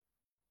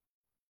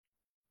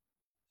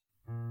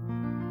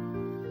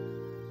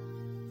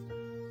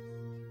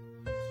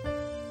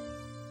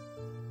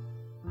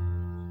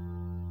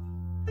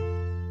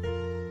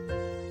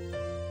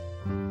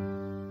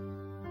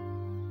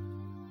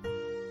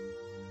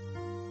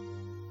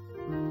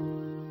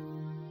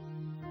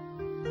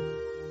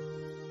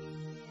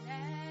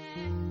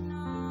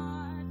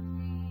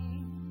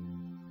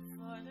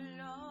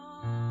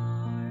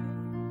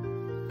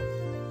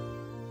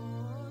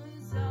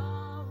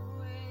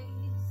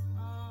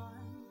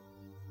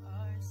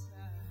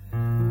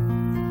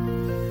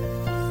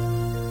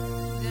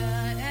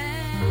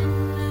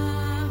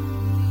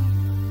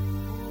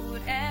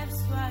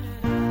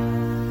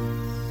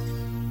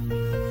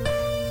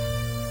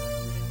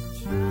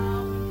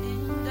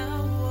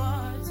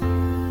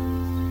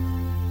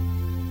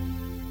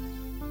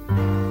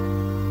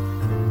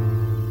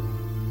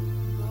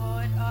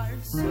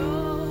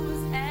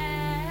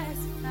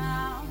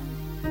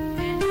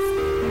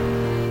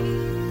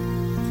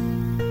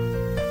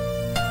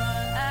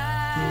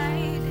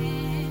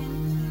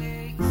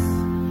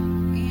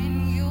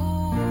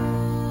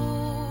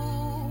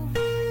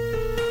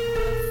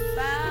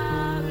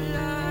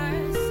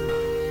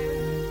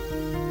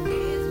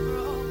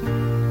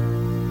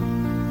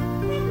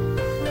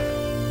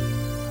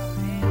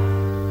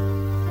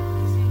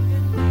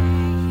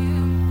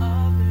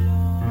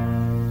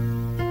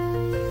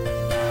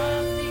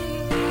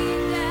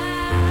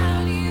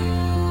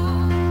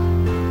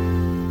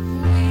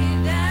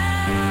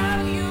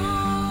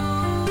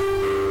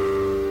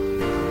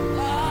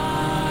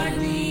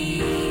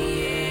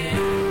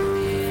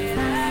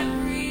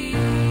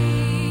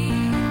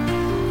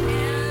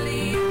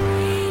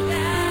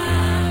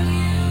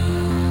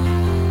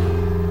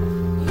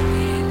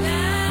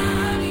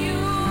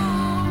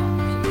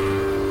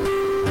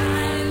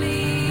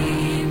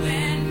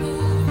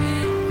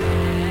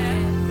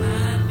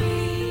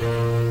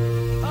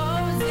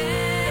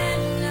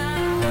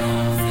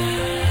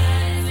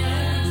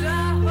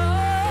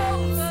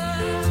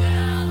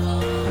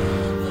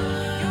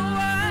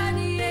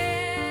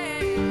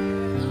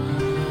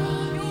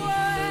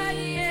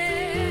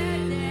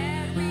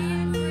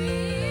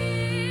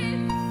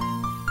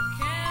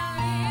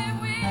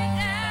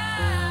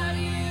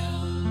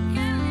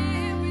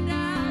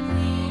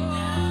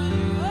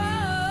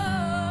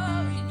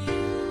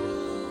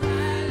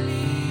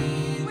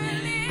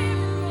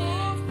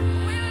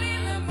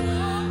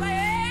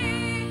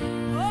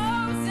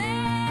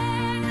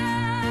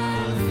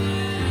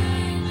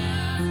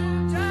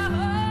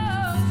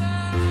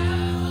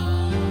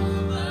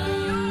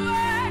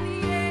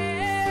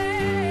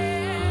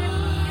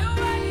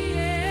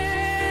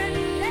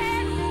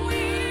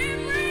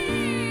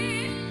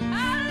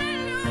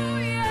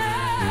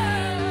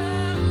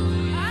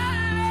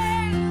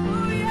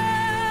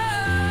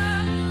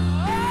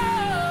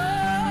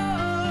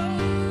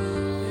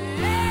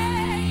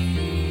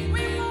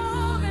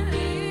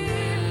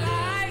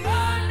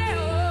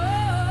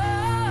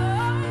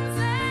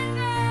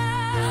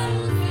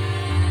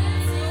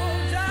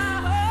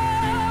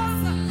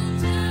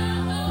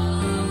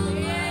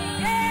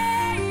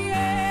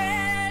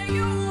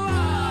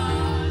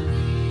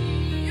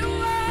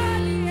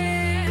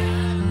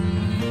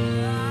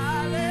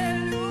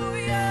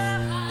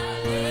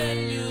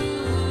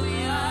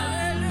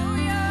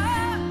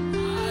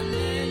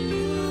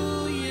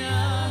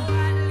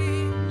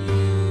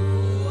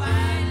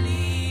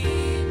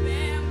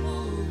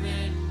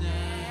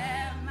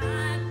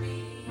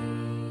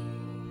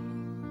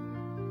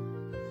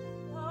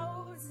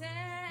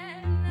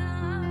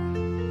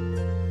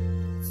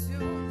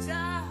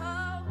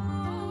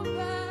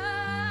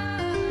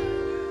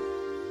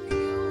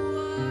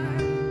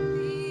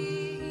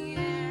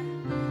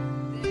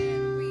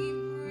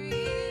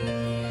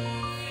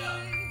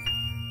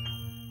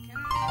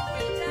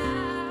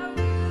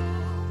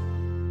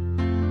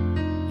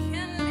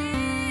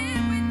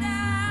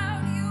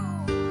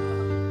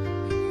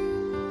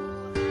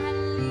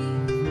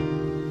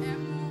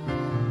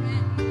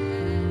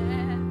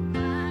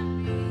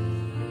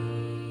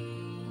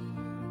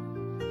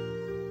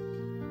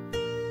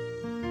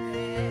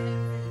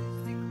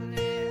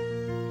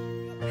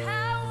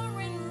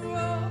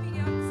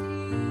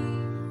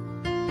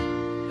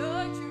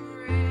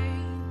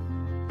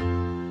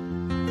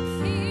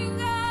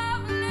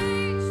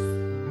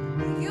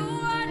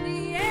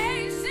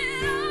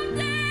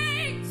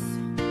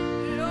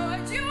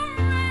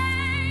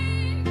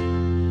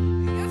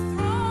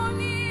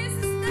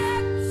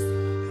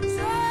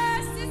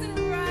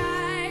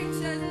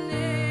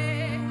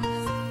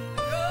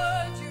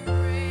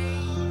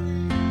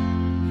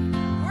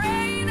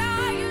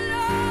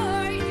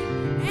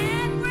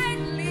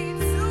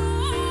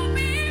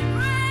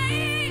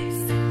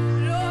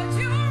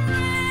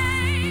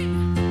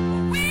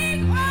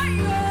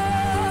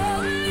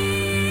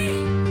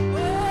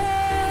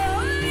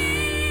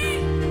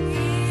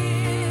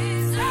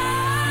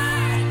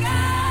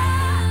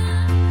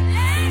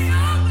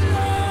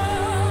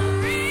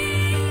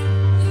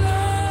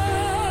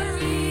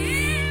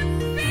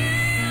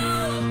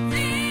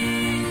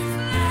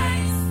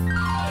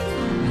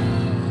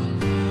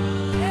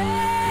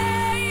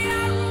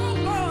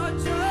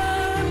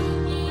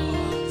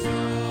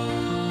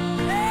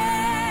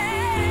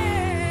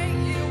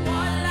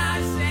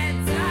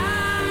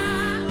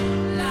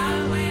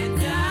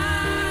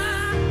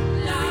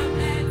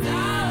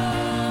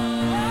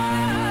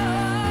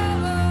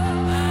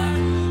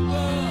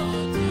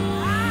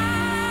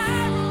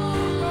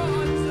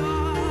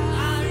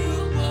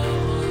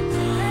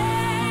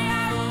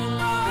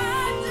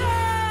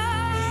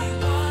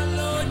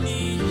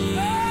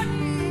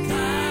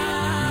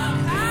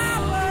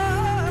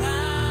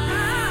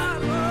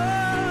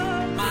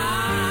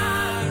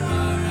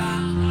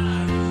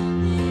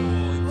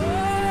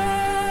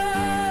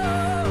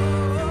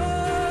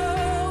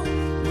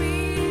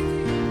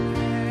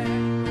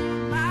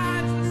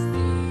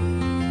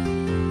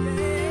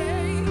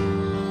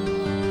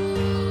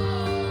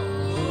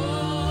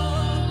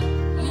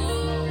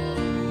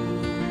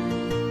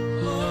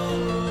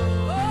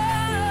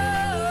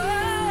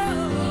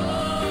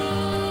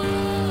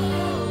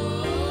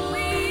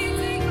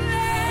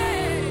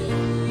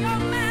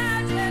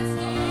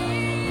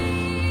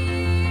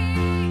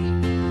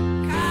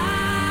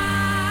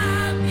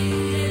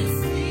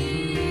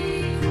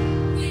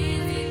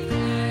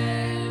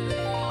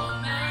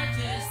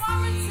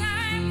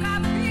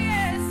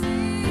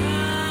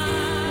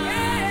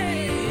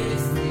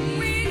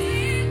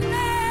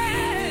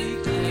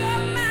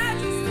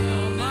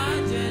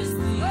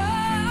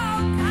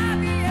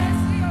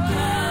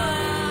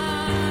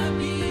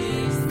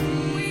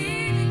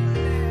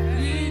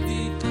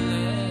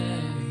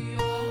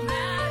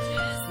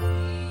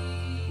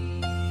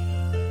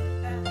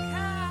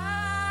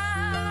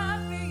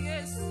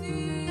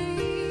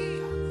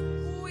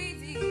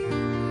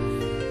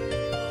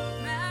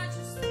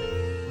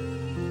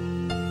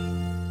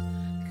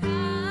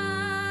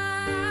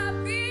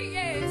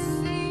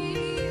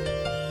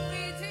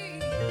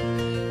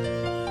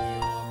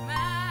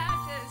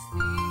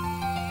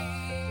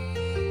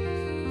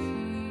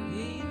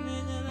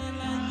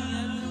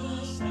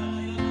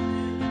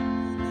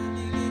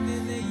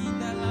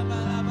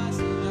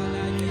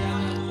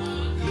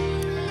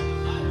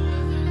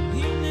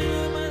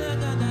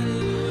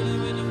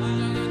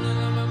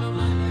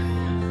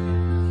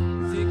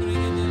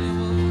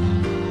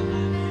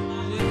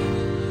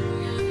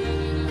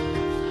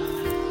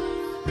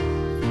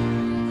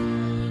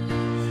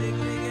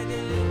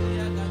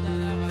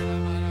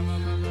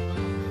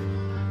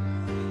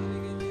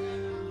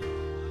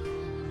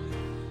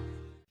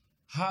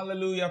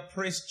Hallelujah.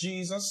 Praise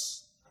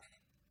Jesus,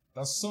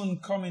 the soon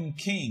coming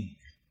King.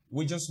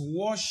 We just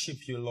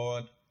worship you,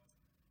 Lord.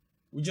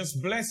 We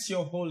just bless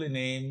your holy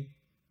name.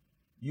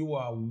 You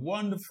are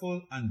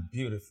wonderful and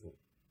beautiful.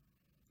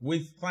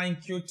 We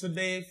thank you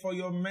today for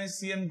your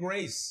mercy and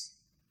grace,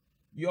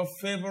 your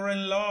favor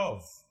and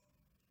love,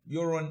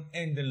 your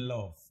unending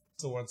love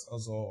towards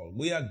us all.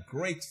 We are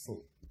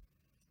grateful.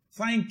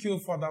 Thank you,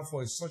 Father,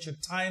 for such a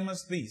time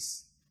as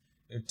this,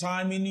 a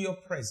time in your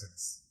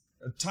presence,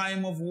 a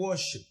time of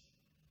worship,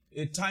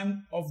 a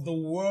time of the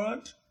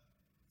word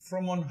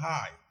from on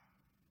high,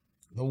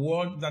 the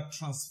word that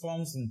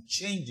transforms and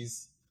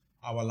changes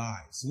our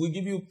lives. We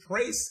give you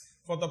praise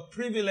for the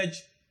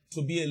privilege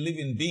to be a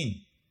living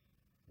being.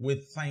 We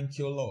thank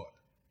you, Lord.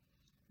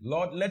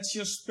 Lord, let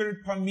your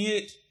spirit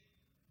permeate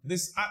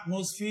this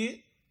atmosphere.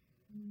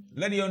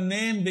 Let your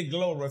name be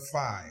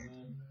glorified.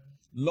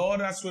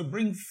 Lord, as we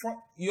bring forth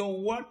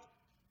your word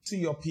to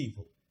your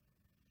people,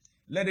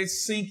 let it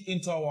sink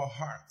into our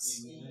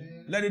hearts.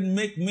 Amen. Let it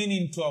make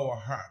meaning to our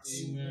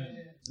hearts.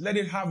 Amen. Let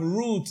it have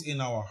root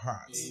in our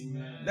hearts.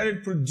 Amen. Let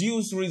it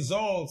produce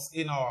results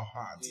in our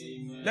hearts.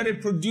 Amen. Let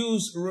it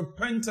produce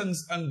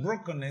repentance and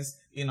brokenness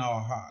in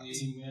our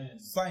hearts. Amen.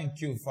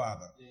 Thank you,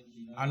 Father. Thank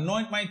you.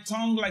 Anoint my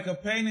tongue like a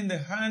pen in the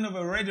hand of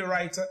a ready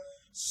writer,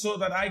 so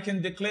that I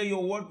can declare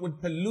your word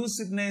with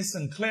pellucidness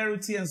and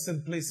clarity and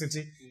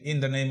simplicity in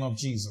the name of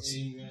Jesus.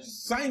 Amen.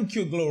 Thank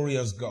you,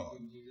 glorious God.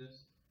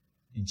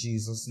 In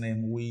Jesus'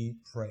 name we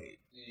pray.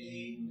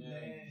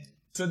 Amen.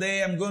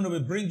 Today I'm going to be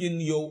bringing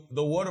you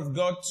the word of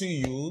God to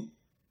you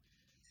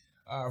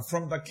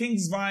from the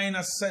King's Vine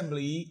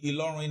Assembly,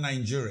 Ilorin,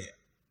 Nigeria.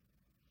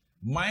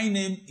 My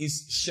name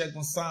is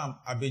Segun Sam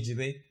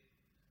Abejide,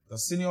 the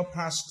senior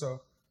pastor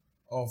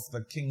of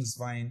the King's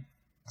Vine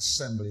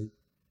Assembly,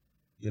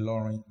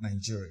 Ilorin,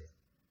 Nigeria.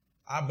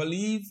 I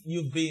believe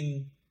you've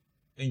been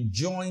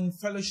enjoying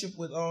fellowship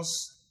with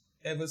us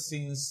ever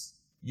since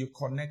you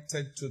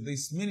connected to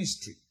this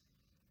ministry.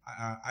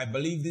 I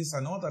believe this is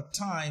another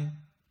time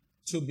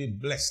to be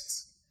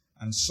blessed.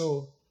 And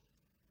so,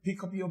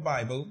 pick up your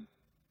Bible,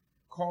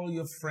 call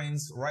your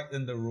friends right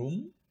in the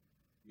room,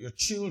 your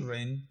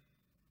children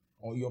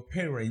or your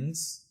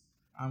parents,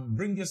 and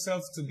bring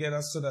yourselves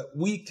together so that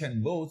we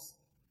can both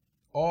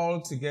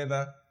all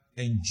together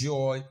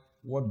enjoy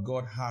what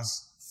God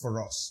has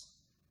for us.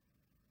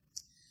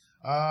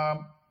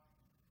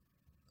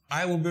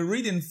 I will be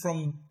reading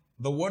from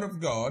the Word of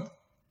God,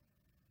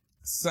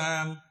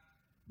 Psalm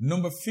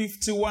number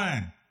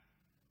 51.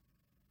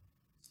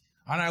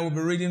 And I will be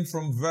reading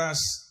from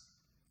verse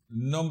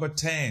number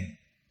 10.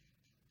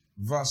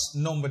 Verse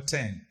number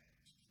 10.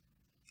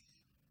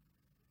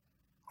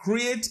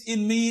 Create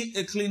in me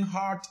a clean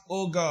heart,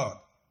 O God,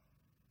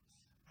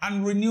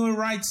 and renew a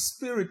right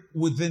spirit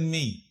within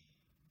me.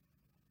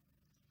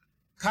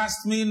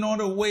 Cast me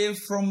not away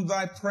from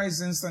thy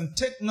presence, and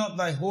take not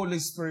thy Holy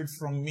Spirit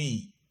from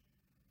me.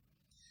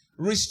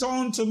 Restore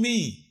unto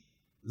me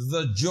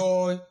the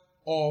joy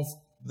of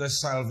the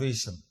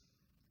salvation,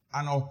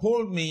 and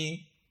uphold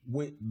me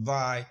with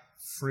thy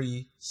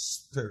free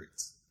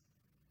spirit.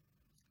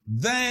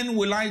 Then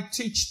will I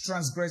teach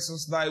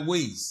transgressors thy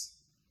ways,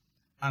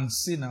 and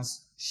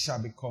sinners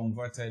shall be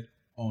converted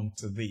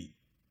unto thee.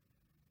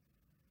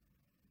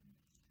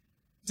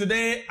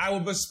 Today I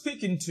will be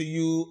speaking to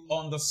you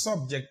on the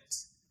subject,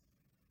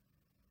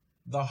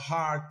 the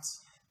heart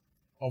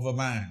of a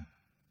man.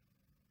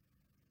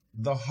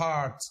 The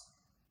heart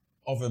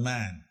of a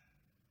man.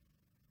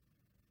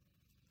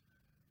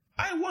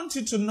 I want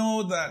you to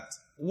know that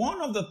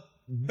one of the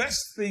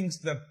best things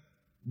that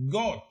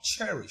God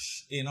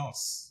cherishes in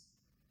us,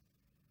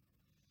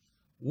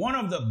 one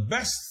of the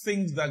best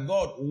things that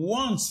God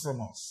wants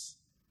from us,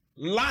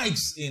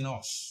 likes in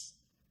us,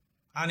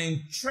 and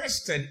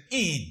interested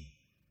in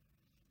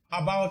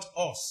about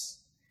us,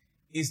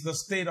 is the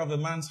state of a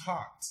man's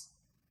heart.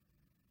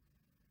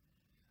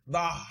 The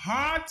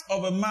heart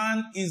of a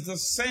man is the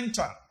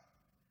center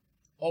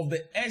of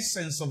the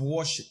essence of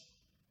worship.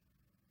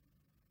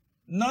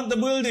 Not the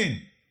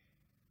building.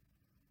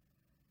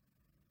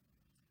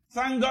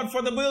 Thank God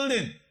for the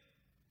building.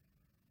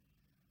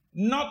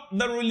 Not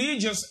the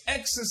religious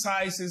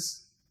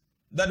exercises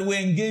that we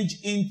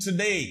engage in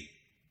today.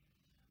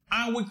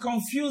 And we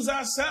confuse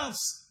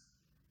ourselves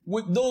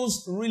with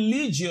those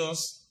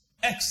religious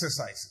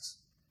exercises.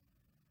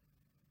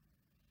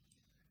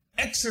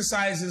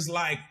 Exercises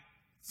like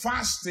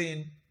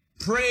fasting,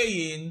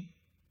 praying,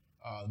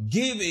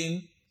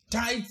 giving,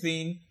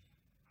 tithing,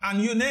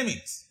 and you name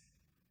it.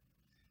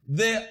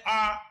 They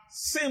are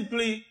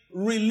simply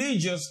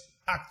religious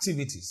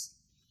activities.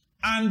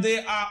 And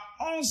they are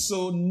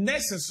also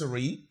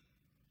necessary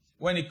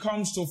when it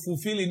comes to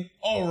fulfilling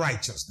all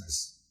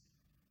righteousness.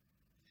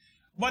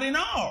 But in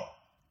all,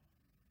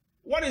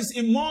 what is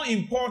more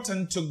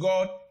important to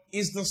God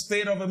is the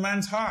state of a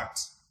man's heart.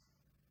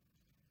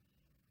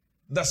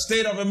 The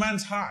state of a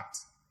man's heart.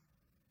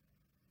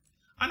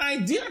 And I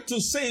dare to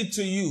say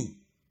to you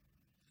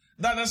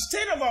that the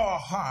state of our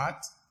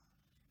heart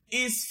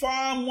is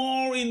far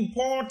more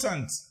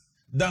important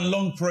than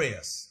long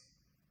prayers.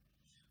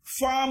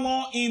 far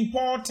more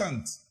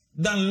important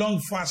than long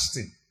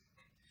fasting.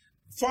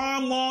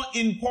 Far more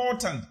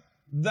important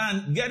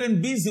than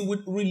getting busy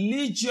with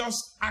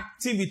religious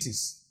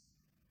activities.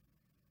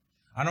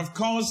 And of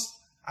course,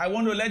 I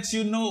want to let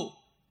you know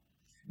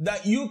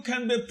that you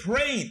can be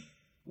praying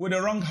with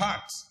the wrong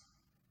heart.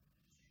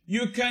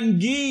 You can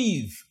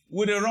give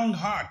with the wrong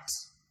heart.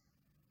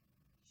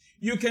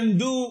 You can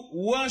do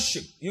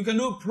worship. You can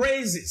do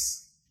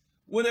praises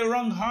with the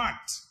wrong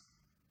heart.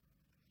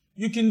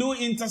 You can do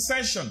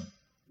intercession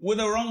with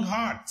the wrong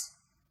heart.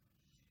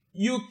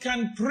 You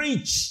can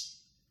preach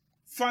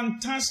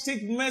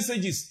fantastic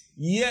messages,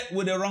 yet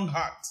with the wrong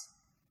heart.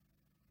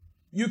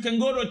 You can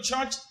go to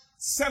church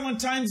 7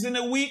 times in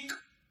a week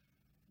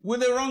with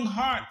the wrong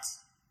heart.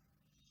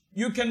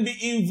 You can be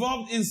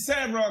involved in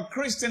several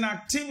Christian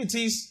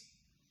activities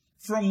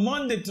from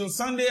Monday till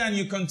Sunday, and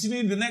you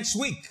continue the next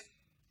week.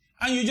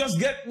 And you just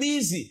get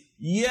busy,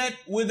 yet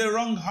with the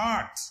wrong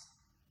heart.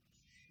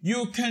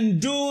 You can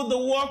do the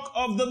work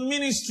of the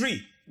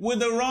ministry with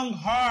the wrong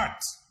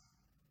heart.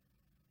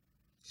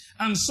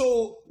 And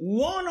so,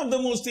 one of the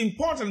most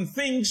important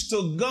things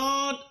to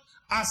God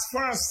as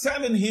far as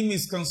serving Him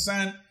is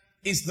concerned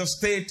is the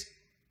state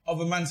of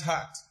a man's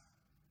heart.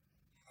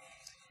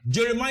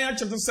 Jeremiah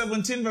chapter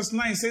 17 verse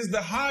 9 says,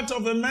 the heart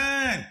of a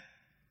man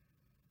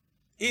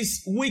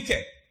is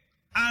wicked,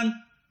 and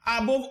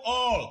above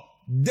all,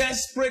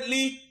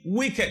 desperately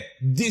wicked,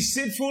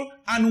 deceitful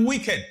and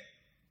wicked.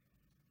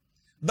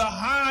 The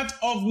heart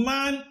of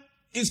man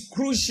is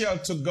crucial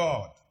to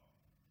God.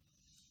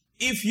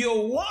 If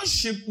your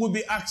worship will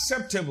be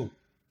acceptable,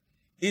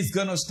 it's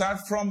going to start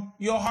from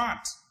your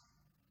heart.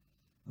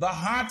 The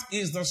heart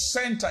is the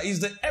center, is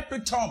the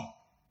epitome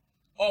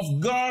of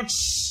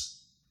God's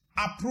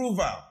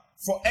approval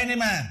for any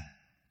man.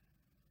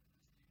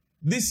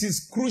 This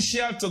is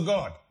crucial to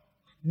God.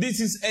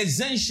 This is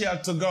essential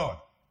to God.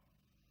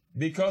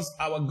 Because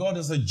our God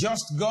is a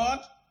just God.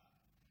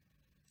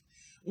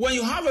 When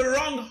you have a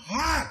wrong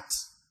heart,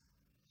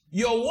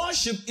 your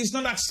worship is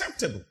not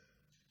acceptable.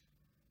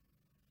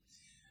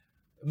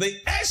 The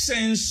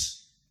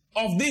essence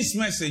of this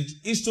message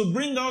is to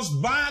bring us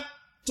back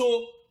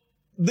to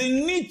the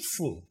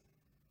needful,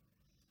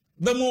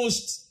 the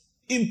most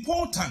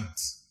important,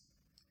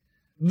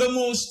 the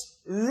most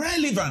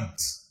relevant,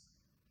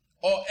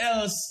 or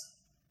else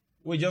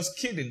we're just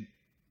kidding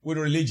with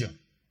religion.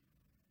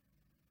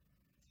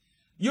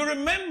 You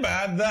remember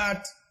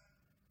that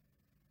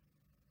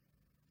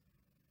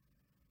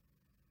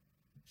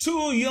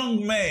 2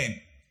 young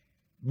men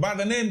by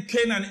the name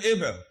Cain and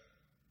Abel,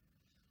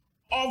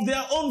 of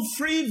their own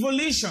free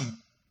volition,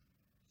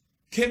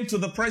 came to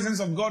the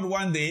presence of God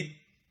one day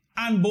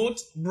and both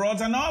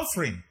brought an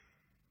offering.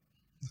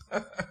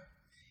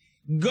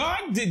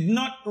 God did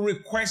not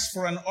request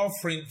for an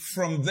offering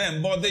from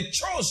them, but they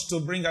chose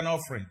to bring an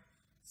offering.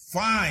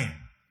 Fine.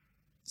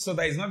 So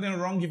there is nothing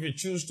wrong if you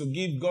choose to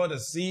give God a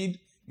seed.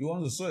 You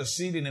want to sow a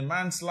seed in a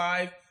man's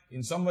life,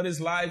 in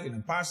somebody's life, in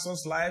a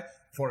pastor's life,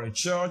 for a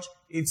church.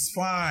 It's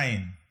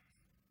fine.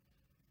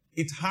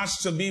 It has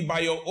to be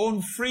by your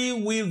own free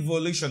will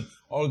volition.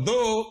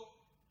 Although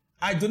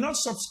I do not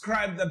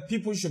subscribe that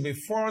people should be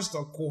forced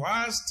or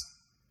coerced.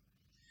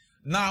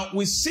 Now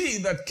we see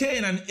that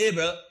Cain and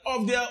Abel,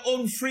 of their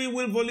own free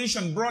will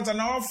volition, brought an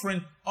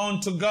offering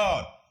unto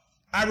God.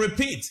 I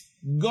repeat,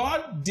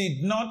 God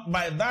did not,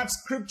 by that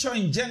scripture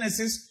in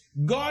Genesis,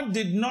 God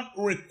did not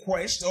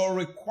request or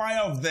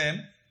require of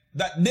them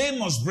that they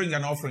must bring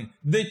an offering.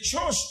 They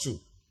chose to,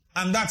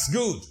 and that's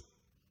good.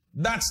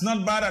 That's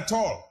not bad at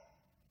all.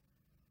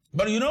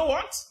 But you know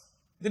what?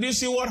 Did you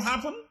see what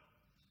happened?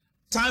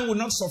 Time will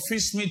not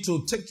suffice me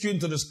to take you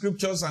into the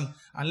scriptures and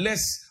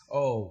let's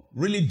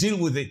really deal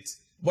with it.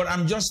 But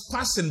I'm just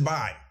passing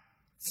by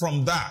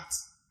from that.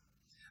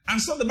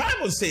 And so the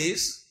Bible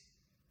says,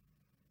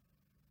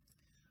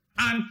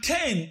 and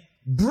Cain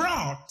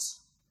brought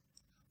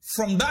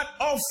from that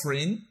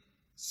offering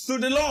to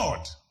the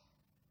Lord.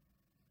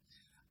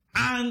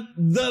 And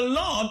the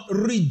Lord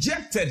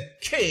rejected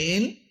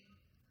Cain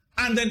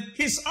and then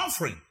his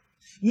offering.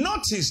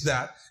 Notice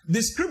that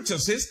the scripture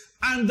says,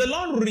 and the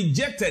Lord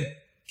rejected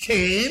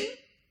Cain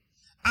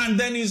and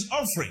then his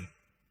offering.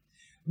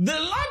 The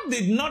Lord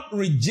did not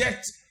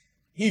reject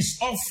his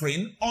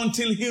offering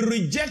until he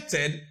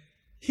rejected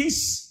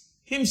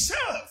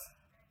himself.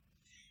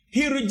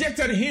 He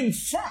rejected him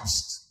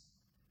first,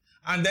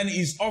 and then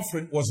his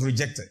offering was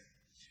rejected.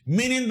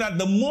 Meaning that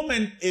the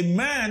moment a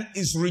man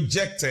is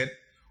rejected,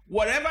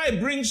 whatever he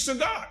brings to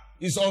God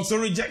is also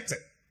rejected.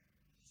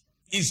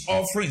 His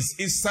offerings,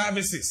 his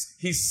services,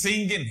 his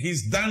singing,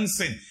 his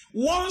dancing.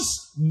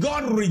 Once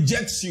God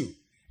rejects you,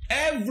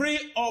 every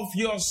of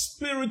your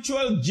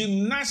spiritual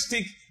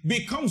gymnastic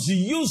becomes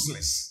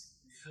useless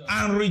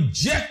and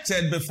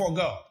rejected before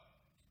God.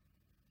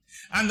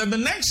 And then the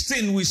next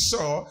thing we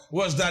saw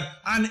was that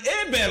an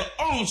Abel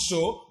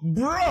also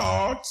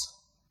brought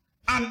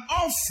an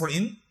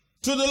offering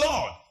to the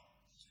Lord.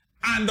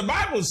 And the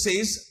Bible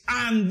says,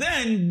 and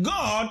then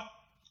God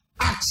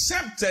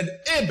accepted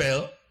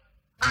Abel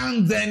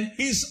and then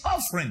his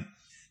offering.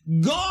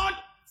 God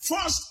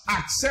first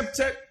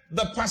accepted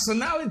the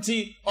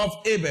personality of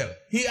Abel.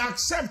 He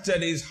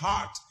accepted his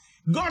heart.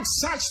 God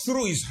searched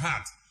through his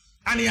heart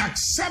and he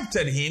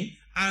accepted him,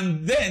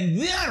 and then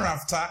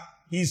thereafter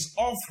his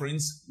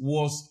offerings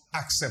was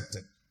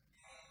accepted.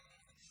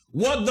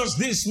 What does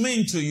this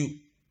mean to you?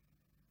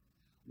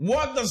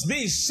 What does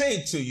this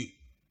say to you?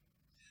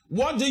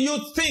 What do you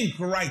think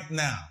right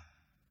now?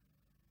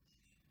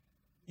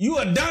 You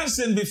are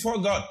dancing before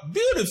God.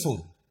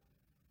 Beautiful.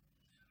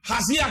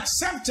 Has he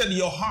accepted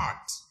your heart?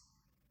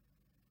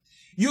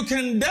 You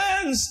can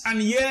dance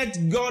and yet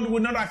God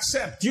will not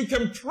accept. You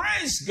can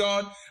praise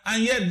God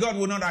and yet God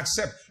will not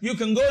accept. You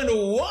can go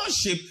into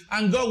worship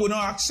and God will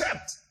not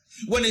accept.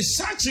 When he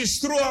searches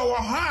through our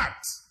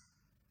heart,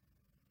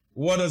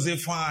 what does he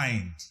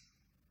find?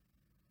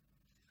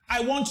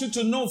 I want you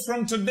to know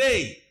from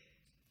today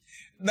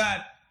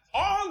that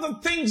all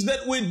the things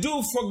that we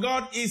do for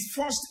God is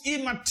first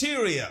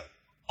immaterial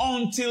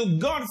until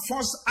God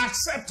first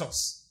accepts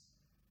us.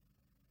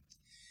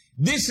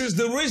 This is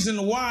the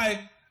reason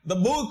why the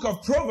book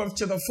of Proverbs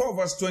chapter 4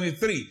 verse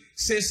 23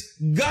 says,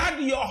 guard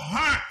your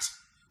heart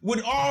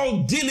with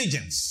all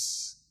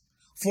diligence,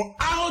 for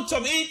out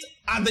of it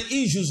are the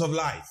issues of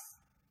life.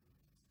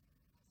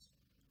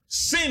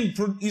 Sin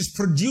is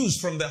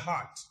produced from the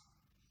heart.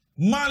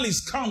 Malice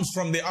comes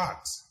from the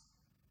heart.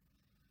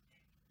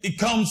 It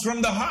comes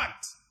from the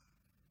heart.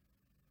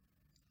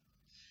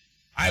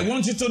 I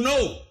want you to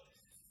know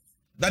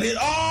that it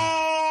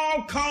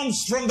all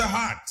comes from the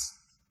heart.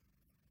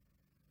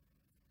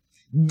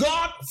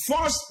 God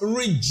first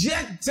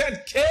rejected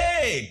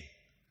Cain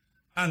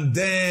and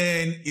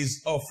then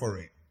his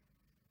offering.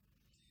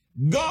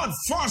 God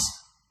first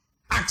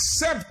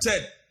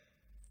accepted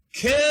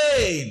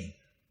Cain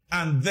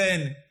and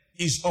then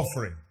his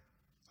offering.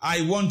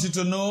 I want you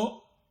to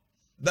know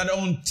that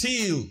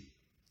until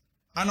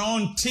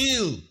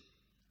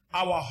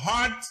our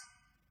heart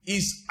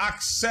is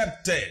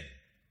accepted,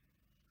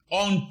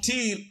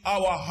 until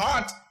our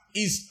heart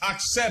is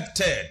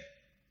accepted,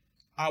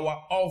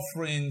 our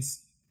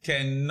offerings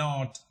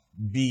cannot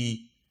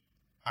be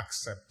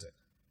accepted.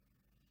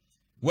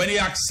 When he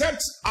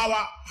accepts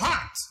our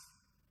heart,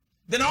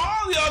 then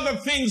all the other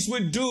things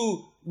we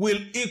do will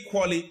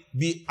equally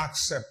be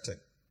accepted.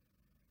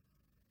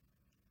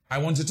 I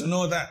want you to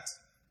know that.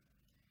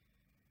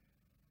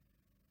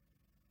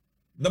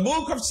 The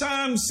book of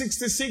Psalm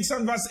 66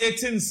 and verse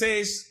 18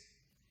 says,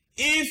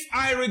 if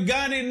I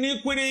regard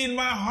iniquity in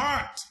my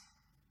heart,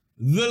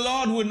 the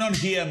Lord will not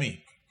hear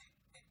me.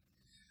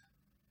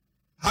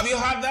 Have you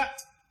heard that?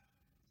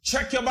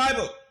 Check your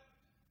Bible.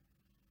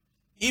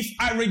 If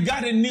I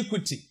regard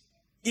iniquity,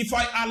 if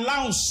I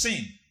allow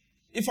sin,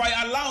 if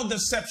I allow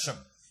deception,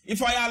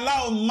 if I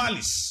allow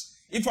malice,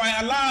 if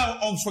I allow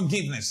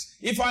unforgiveness,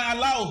 if I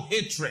allow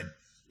hatred,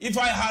 if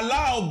I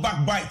allow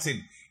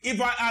backbiting, if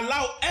I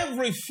allow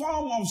every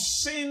form of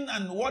sin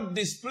and what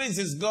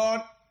displeases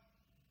God,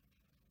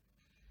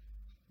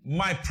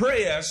 my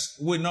prayers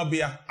will not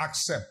be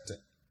accepted.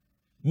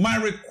 My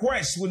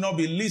requests will not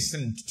be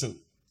listened to.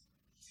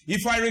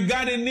 If I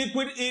regard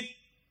iniquity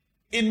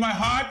in my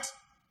heart,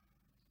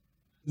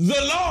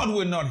 the Lord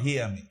will not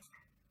hear me.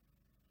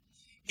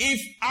 If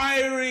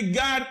I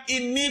regard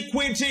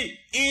iniquity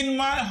in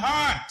my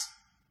heart,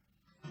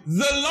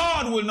 the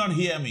Lord will not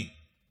hear me.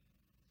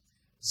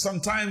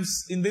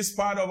 Sometimes in this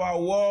part of our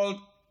world,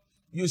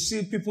 you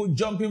see people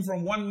jumping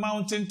from one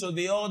mountain to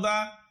the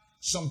other.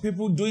 Some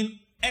people doing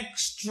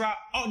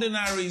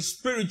extraordinary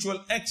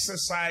spiritual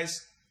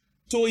exercise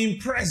to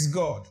impress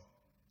God.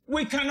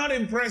 We cannot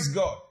impress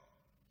God.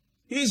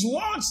 His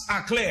words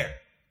are clear.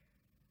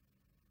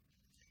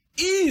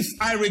 If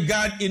I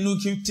regard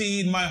iniquity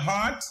in my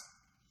heart,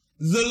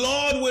 the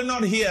Lord will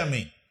not hear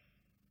me.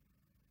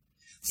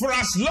 For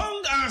as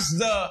long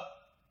as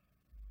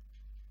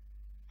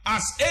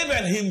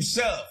Abel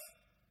himself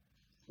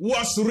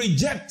was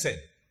rejected,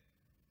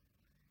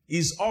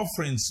 his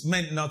offerings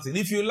meant nothing.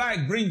 If you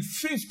like, bring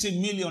 50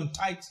 million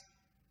tithes,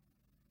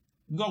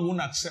 God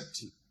won't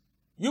accept you.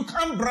 You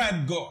can't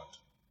bribe God.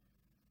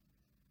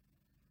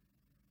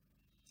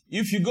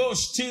 If you go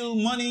steal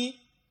money,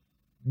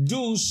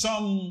 do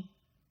some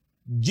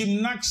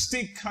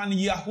gymnastic and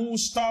Yahoo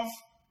stuff,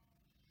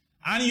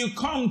 and you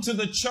come to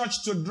the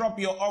church to drop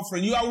your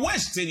offering, you are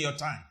wasting your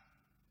time.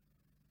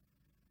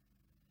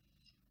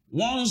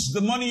 Once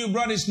the money you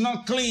brought is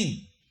not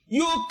clean,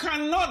 you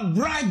cannot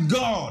bribe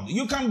God.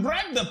 You can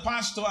bribe the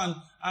pastor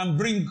and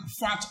bring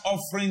fat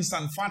offerings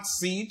and fat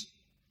seed.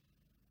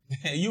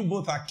 You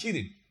both are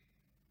kidding.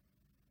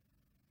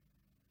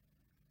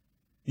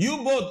 You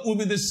both will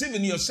be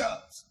deceiving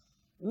yourselves.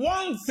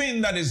 One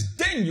thing that is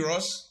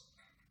dangerous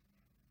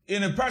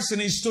in a person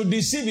is to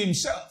deceive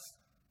himself.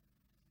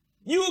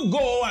 You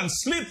go and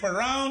sleep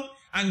around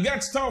and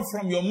get stuff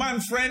from your man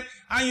friend,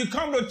 and you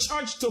come to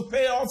church to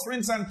pay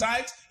offerings and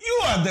tithes.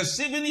 You are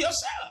deceiving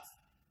yourself.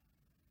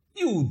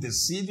 You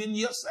deceiving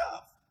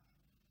yourself.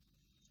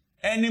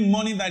 Any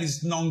money that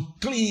is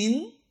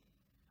non-clean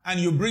and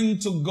you bring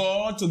to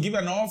God to give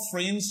an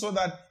offering so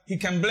that he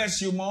can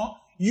bless you more,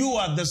 you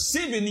are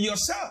deceiving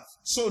yourself.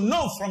 So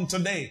know from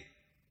today,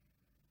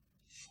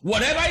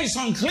 whatever is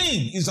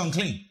unclean is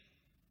unclean.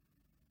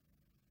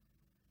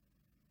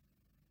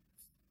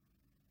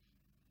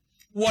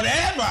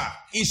 Whatever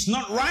is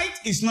not right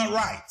is not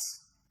right.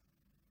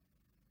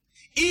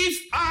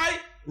 If I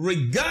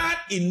regard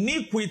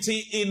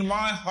iniquity in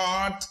my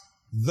heart,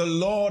 the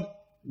Lord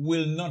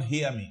will not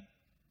hear me.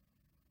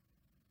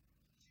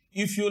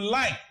 If you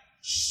like,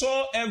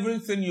 sow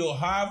everything you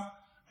have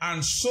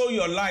and sow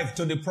your life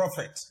to the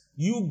prophet.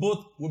 You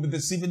both will be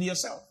deceiving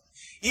yourself.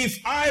 If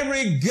I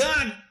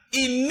regard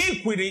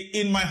iniquity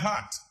in my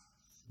heart,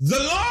 the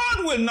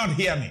Lord will not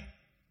hear me.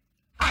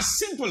 As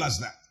simple as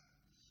that.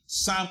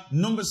 Psalm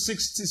number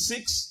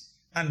 66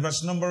 and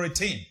verse number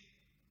 18.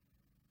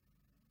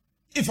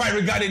 If I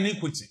regard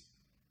iniquity.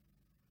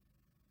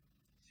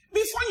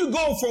 Before you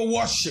go for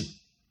worship,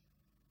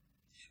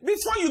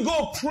 before you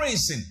go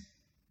praising,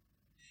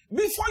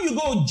 before you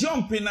go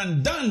jumping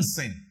and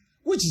dancing,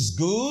 which is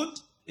good,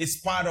 it's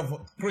part of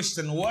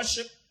Christian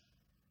worship,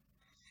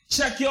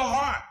 check your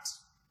heart.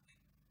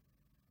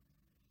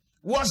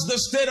 What's the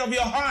state of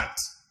your heart?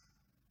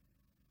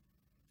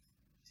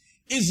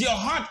 Is your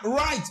heart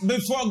right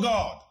before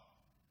God?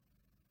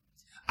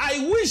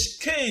 I wish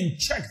Cain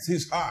checked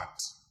his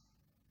heart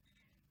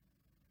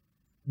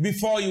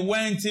before he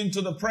went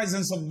into the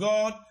presence of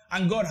God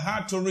and God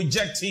had to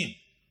reject him.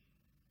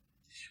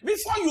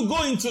 Before you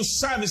go into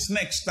service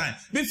next time,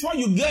 before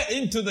you get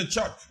into the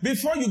church,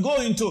 before you go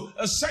into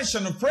a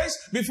session of praise,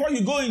 before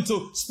you go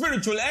into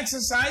spiritual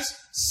exercise,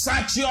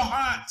 search your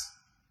heart.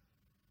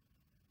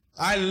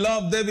 I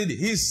love David.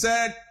 He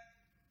said,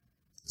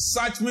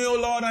 search me, O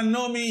Lord, and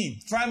know me.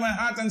 Try my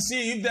heart and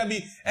see if there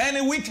be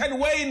any wicked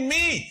way in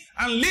me,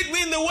 and lead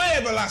me in the way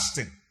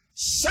everlasting.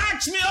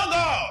 Search me, O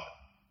God,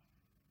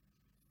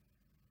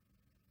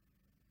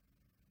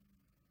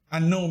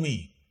 and know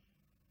me.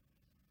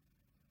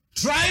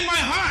 Try my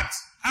heart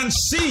and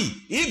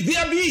see if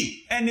there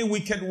be any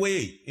wicked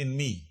way in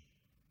me,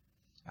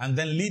 and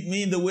then lead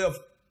me in the way of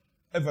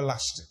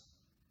everlasting.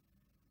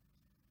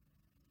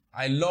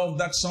 I love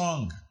that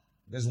song.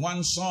 There's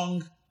one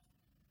song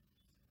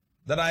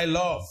that I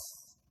love.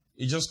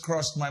 It just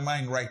crossed my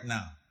mind right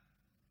now.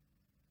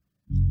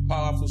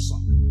 Powerful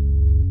song.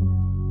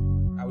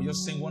 I will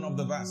just sing one of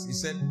the verses. He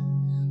said,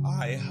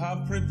 I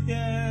have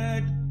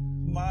prepared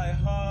my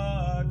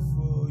heart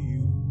for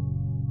you.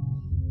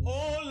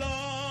 Oh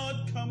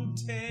Lord, come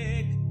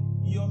take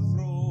your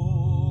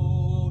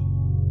throne.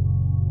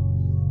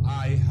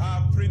 I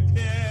have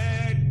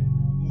prepared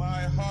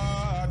my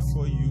heart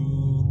for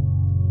you.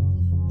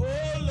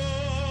 Oh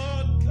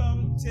Lord,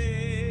 come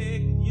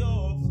take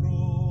your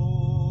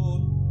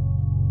throne.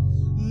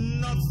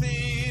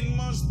 Nothing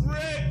must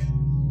break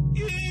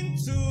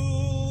into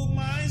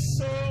my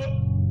soul.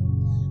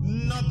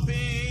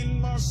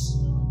 Nothing must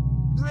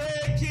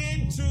break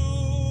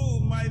into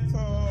my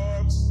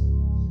thoughts.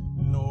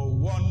 No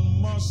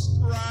one must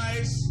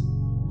rise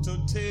to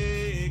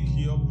take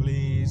your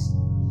place.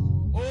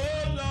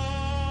 Oh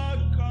Lord,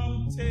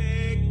 come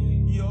take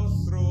your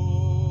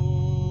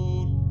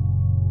throne.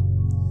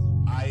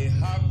 I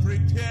have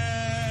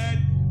prepared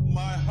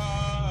my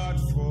heart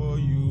for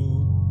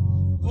you.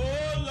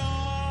 Oh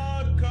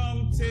Lord,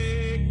 come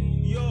take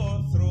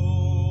your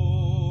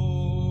throne.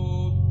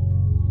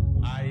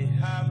 I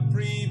have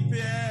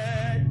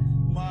prepared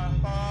my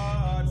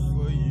heart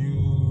for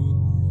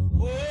you.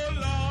 Oh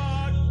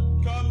Lord,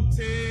 come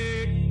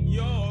take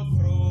your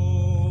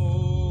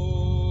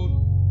throne.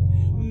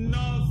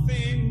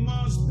 Nothing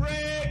must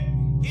break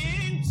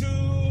into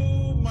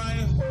my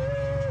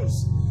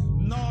host.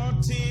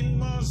 Nothing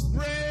must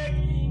break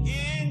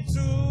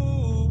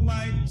into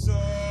my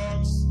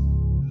thoughts.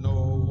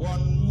 No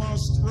one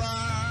must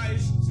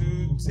rise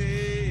to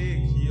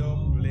take your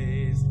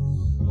place.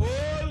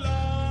 Oh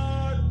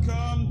Lord,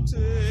 come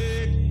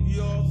take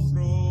your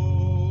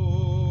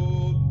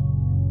throne.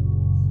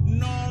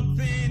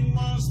 Nothing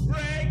must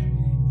break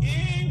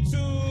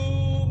into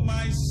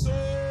my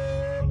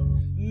soul.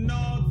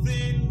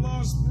 Nothing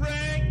must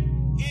break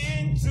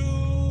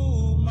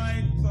into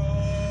my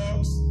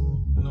thoughts.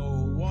 No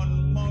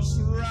one must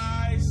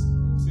rise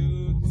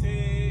to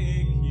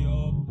take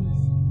your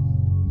place.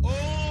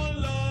 Oh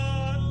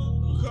Lord,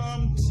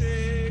 come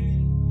take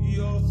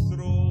your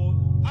throne.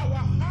 Our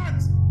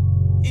heart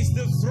is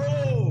the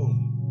throne,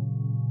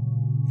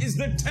 is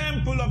the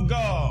temple of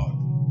God.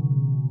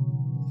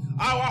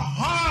 Our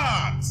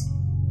heart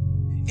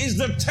is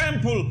the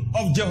temple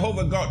of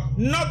Jehovah God,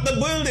 not the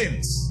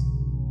buildings.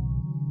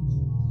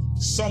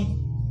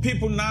 Some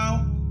people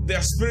now,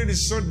 their spirit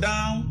is so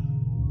down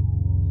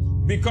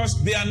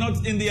because they are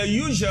not in their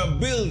usual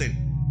building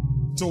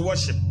to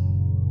worship.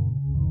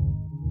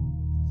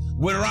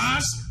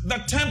 Whereas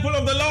the temple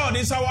of the Lord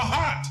is our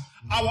heart.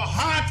 Our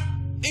heart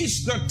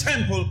is the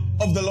temple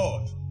of the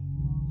Lord.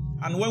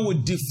 And when we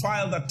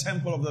defile the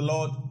temple of the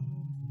Lord,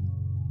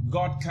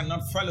 God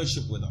cannot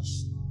fellowship with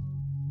us.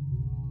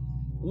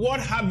 What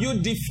have you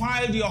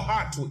defiled your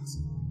heart with?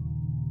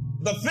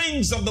 The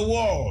things of the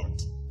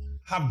world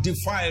have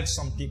defiled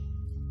some people.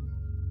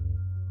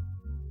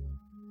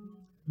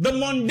 The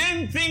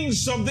mundane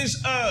things of this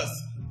earth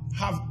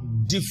have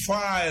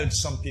defiled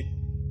some people.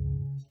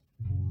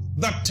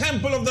 The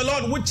temple of the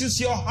Lord, which is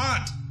your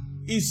heart,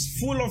 is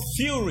full of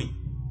fury,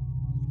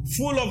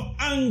 full of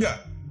anger,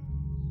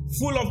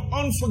 full of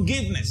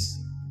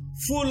unforgiveness,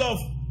 full of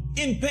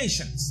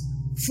impatience,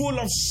 full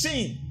of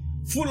sin,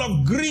 full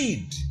of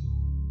greed,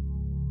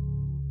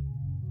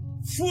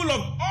 full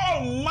of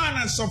all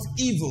manners of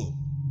evil.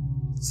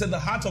 So the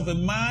heart of a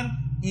man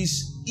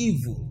is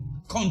evil,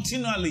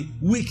 continually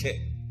wicked.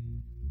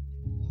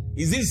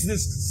 Is this the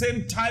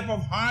same type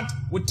of heart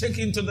we take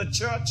into the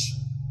church?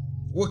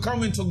 We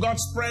come into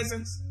God's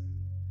presence.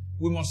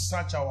 We must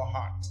search our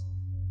heart.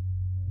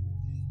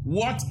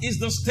 What is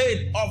the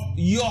state of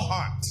your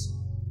heart?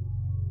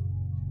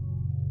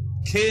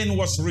 Cain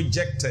was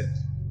rejected,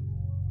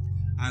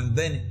 and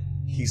then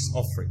his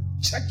offering.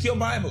 Check your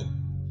Bible.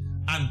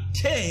 And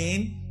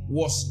Cain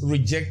was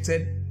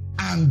rejected,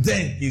 and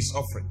then his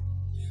offering.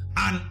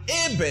 And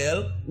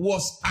Abel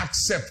was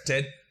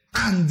accepted,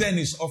 and then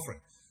his offering.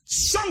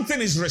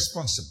 Something is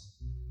responsible.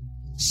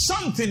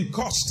 Something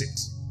cost it.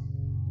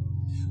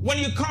 When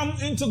you come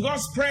into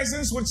God's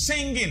presence with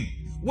singing,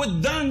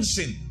 with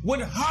dancing,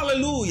 with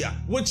hallelujah,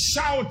 with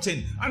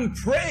shouting and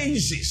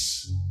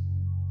praises,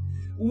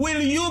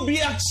 will you be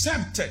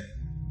accepted?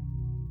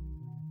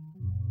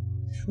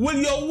 Will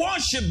your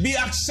worship be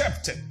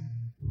accepted?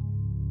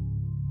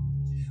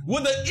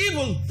 Will the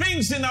evil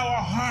things in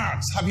our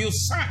hearts have you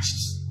searched?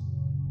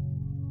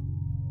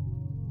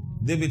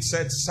 David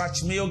said,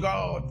 search me, O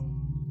God,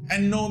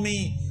 and know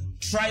me.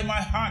 Try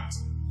my heart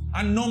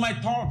and know my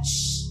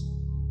thoughts,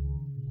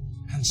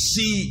 and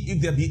see if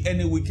there be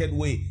any wicked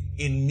way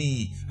in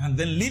me, and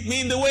then lead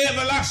me in the way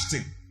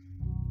everlasting.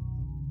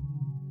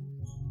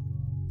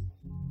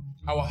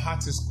 Our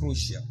heart is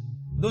crucial.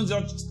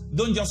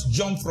 Don't just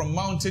jump from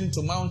mountain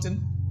to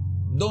mountain.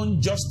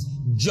 Don't just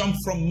jump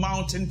from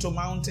mountain to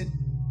mountain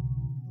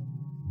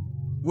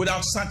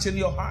without searching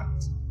your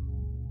heart.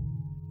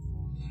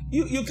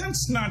 You can't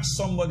snatch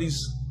somebody's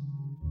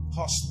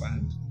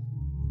husband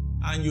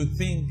and you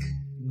think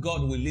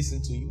God will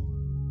listen to you.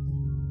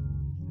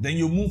 Then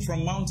you move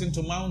from mountain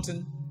to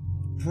mountain,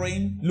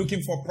 praying,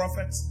 looking for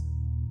prophets,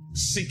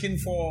 seeking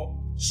for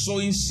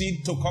sowing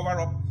seed to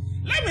cover up.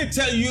 Let me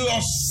tell you,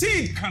 your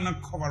seed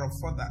cannot cover up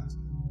for that.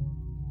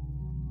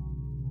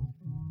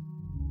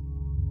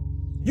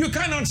 You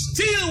cannot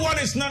steal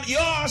what is not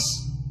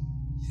yours,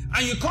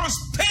 and you cause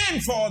pain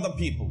for other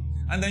people.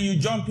 And then you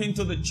jump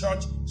into the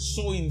church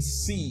sowing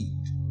seed,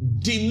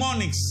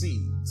 demonic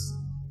seeds.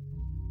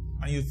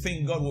 And you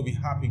think God will be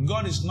happy.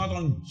 God is not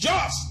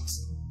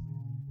unjust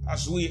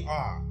as we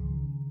are.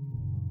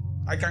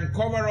 I can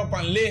cover up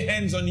and lay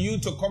hands on you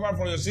to cover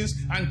for your sins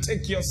and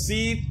take your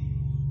seed.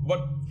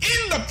 But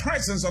in the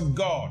presence of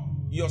God,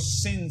 your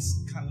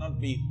sins cannot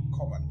be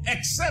covered.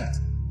 Except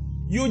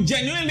you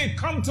genuinely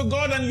come to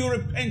God and you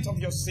repent of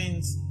your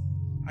sins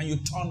and you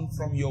turn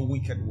from your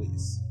wicked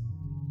ways.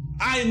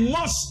 I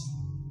must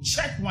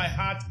check my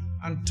heart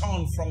and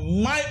turn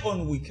from my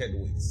own wicked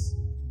ways.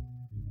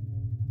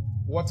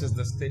 What is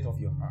the state of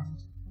your heart?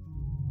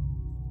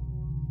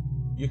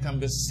 You can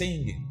be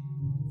singing,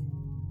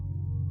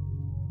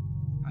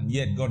 and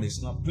yet God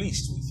is not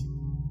pleased with you.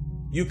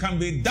 You can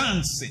be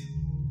dancing,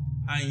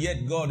 and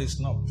yet God is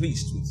not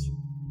pleased with you.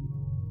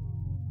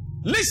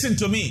 Listen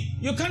to me.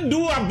 You can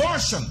do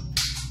abortion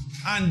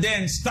and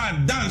then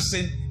start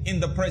dancing in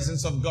the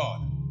presence of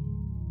God.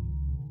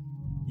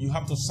 You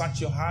have to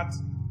search your heart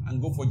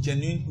and go for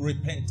genuine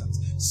repentance.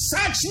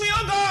 Search me,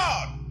 O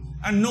God,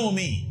 and know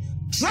me.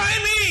 Try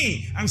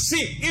me and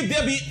see if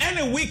there be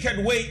any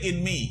wicked way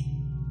in me,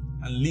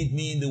 and lead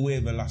me in the way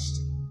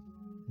everlasting.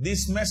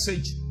 This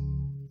message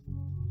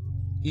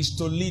is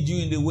to lead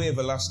you in the way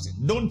everlasting.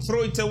 Don't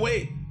throw it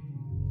away.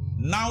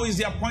 Now is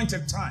the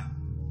appointed time.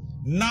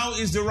 Now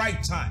is the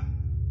right time.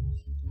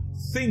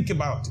 Think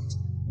about it.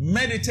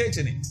 Meditate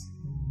in it.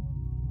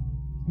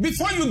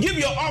 Before you give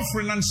your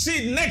offering and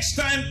seed next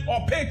time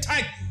or pay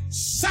tithe,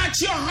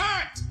 search your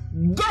heart.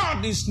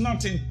 God is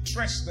not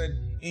interested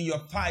in your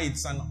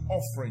tithes and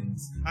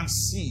offerings and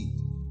seed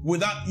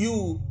without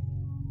you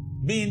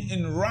being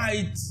in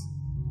right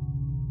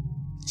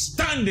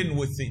standing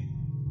with Him.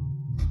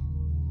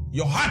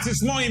 Your heart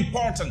is more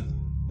important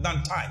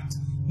than tithe,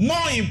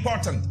 more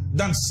important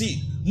than seed,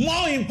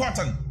 more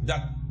important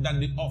than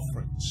the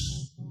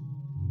offerings.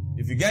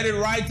 If you get it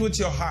right with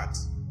your heart,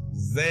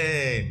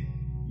 then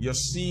your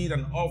seed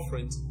and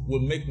offerings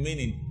will make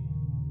meaning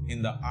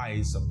in the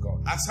eyes of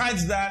God. Aside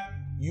that,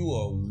 you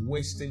are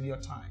wasting your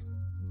time.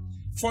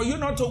 For you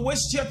not to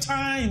waste your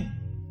time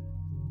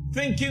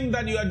thinking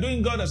that you are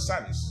doing God a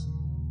service,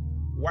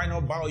 why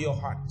not bow your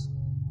heart?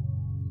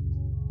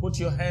 Put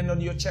your hand on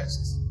your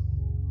chest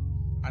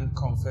and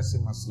confess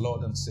Him as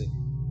Lord and Savior.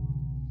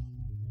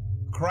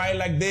 Cry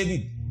like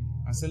David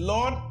and say,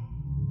 Lord,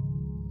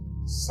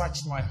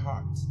 search my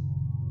heart.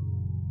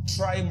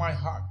 Try my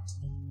heart.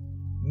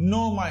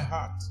 Know my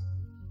heart.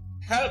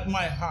 Help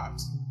my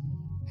heart.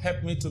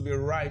 Help me to be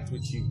right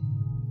with you.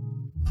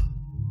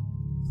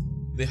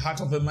 The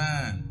heart of a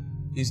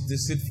man is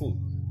deceitful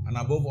and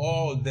above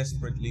all,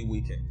 desperately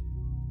wicked.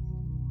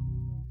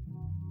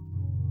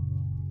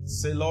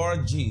 Say,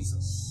 Lord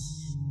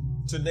Jesus,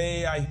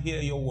 today I hear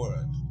your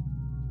word,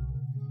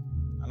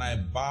 and I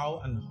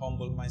bow and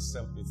humble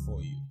myself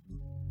before you.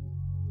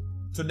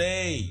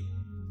 Today,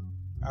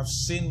 I've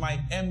seen my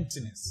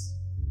emptiness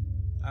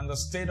and the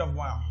state of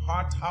my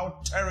heart, how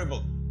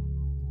terrible,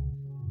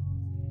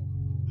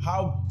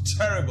 how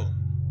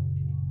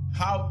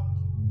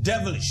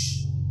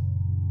devilish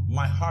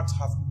my heart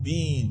hath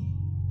been.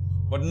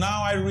 But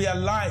now I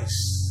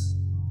realize,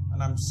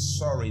 and I'm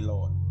sorry,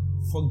 Lord.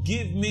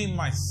 Forgive me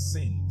my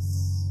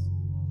sins.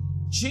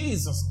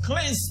 Jesus,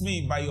 cleanse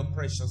me by your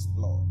precious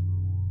blood.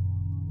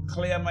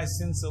 Clear my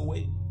sins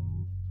away.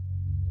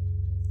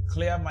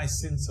 Clear my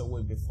sins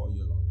away before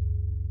you, Lord.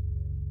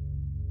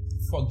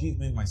 Forgive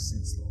me my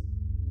sins, Lord.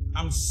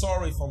 I'm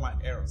sorry for my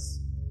errors.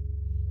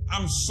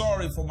 I'm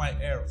sorry for my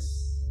errors.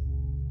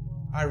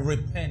 I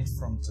repent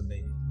from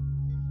today.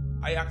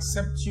 I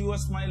accept you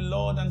as my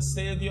Lord and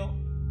Savior,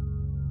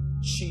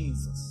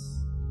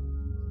 Jesus.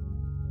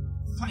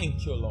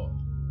 Thank you, Lord.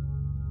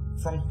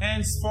 From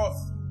henceforth,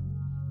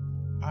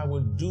 I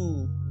will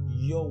do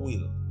your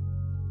will.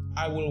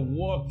 I will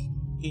walk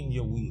in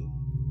your will.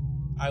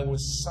 I will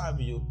serve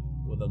you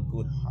with a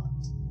good heart.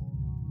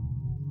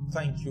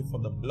 Thank you for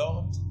the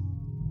blood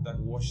that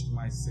washed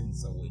my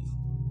sins away.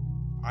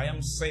 I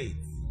am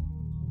saved,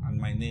 and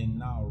my name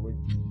now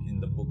written in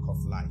the book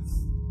of life.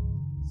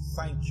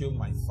 Thank you,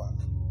 my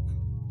Father.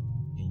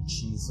 In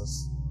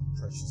Jesus'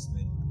 precious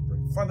name I pray.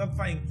 Father,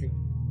 thank you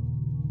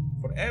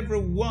for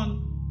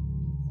everyone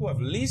who have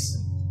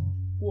listened,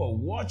 who are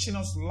watching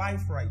us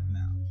live right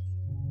now.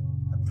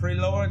 I pray,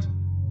 Lord,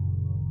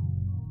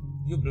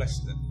 you bless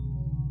them.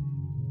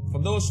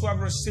 For those who have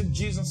received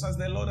Jesus as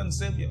their Lord and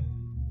Savior,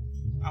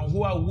 and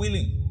who are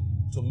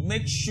willing to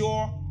make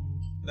sure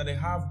that they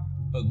have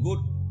a good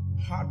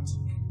heart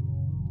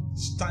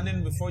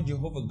standing before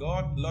Jehovah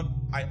God, Lord,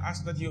 I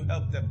ask that you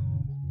help them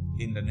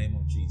in the name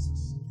of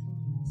Jesus.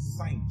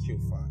 Thank you,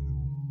 Father.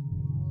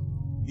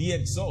 Be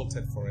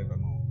exalted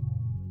forevermore.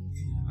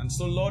 And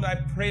so, Lord, I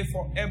pray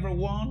for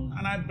everyone,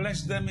 and I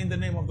bless them in the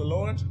name of the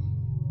Lord.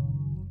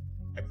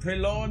 I pray,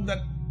 Lord, that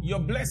your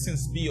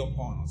blessings be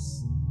upon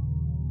us.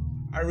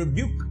 I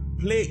rebuke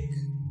plague.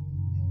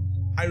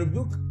 I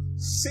rebuke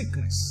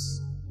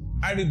sickness.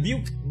 I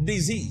rebuke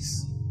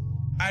disease.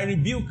 I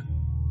rebuke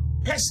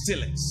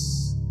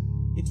pestilence.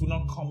 It will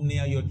not come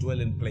near your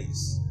dwelling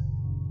place.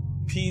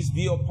 Peace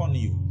be upon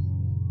you.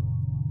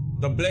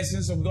 The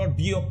blessings of God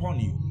be upon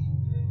you.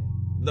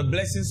 The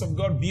blessings of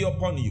God be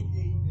upon you.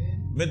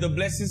 May the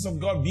blessings of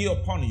God be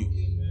upon you.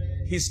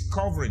 His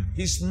covering,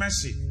 His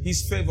mercy,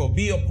 His favor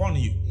be upon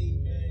you.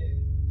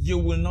 You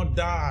will not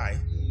die,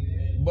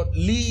 but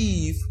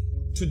live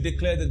to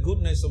declare the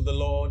goodness of the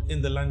Lord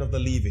in the land of the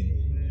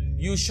living.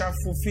 You shall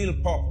fulfill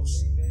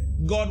purpose.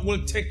 God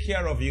will take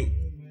care of you.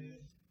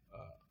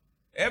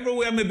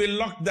 Everywhere may be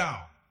locked down,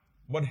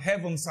 but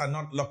heavens are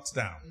not locked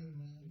down.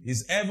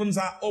 His heavens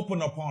are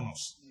open upon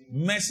us.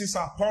 Mercies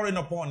are pouring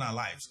upon our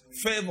lives.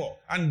 Favor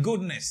and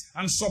goodness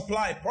and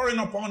supply pouring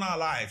upon our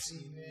lives.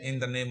 In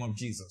the name of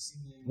Jesus.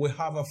 We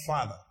have a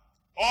Father,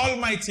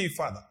 Almighty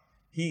Father.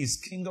 He is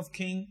King of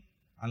kings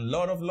and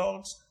Lord of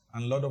lords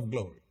and Lord of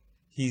glory.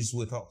 He is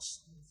with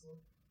us.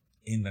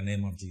 In the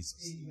name of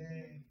Jesus.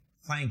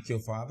 Thank you,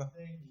 Father.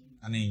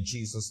 And in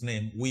Jesus'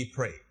 name we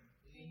pray.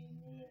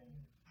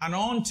 And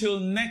until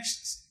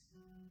next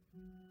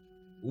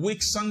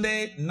week,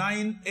 Sunday,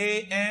 9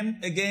 a.m.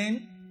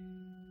 again.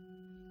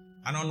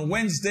 And on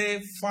Wednesday,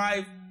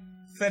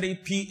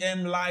 5:30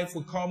 p.m. live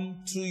will come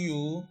to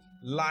you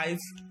live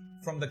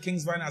from the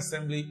Kingsvine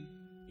Assembly,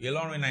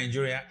 Ilorin,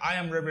 Nigeria. I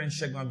am Reverend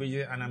Shegun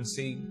Abije, and I'm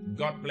saying,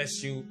 God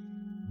bless you.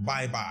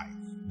 Bye-bye.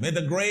 May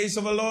the grace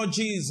of the Lord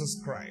Jesus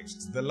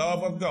Christ, the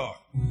love of God,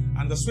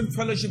 and the sweet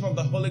fellowship of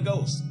the Holy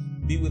Ghost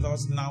be with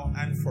us now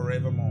and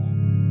forevermore.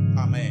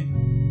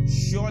 Amen.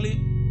 Surely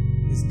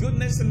His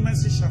goodness and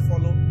mercy shall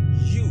follow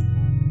you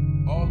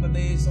all the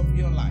days of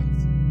your life.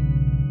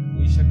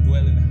 We shall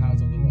dwell in the house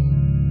of the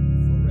Lord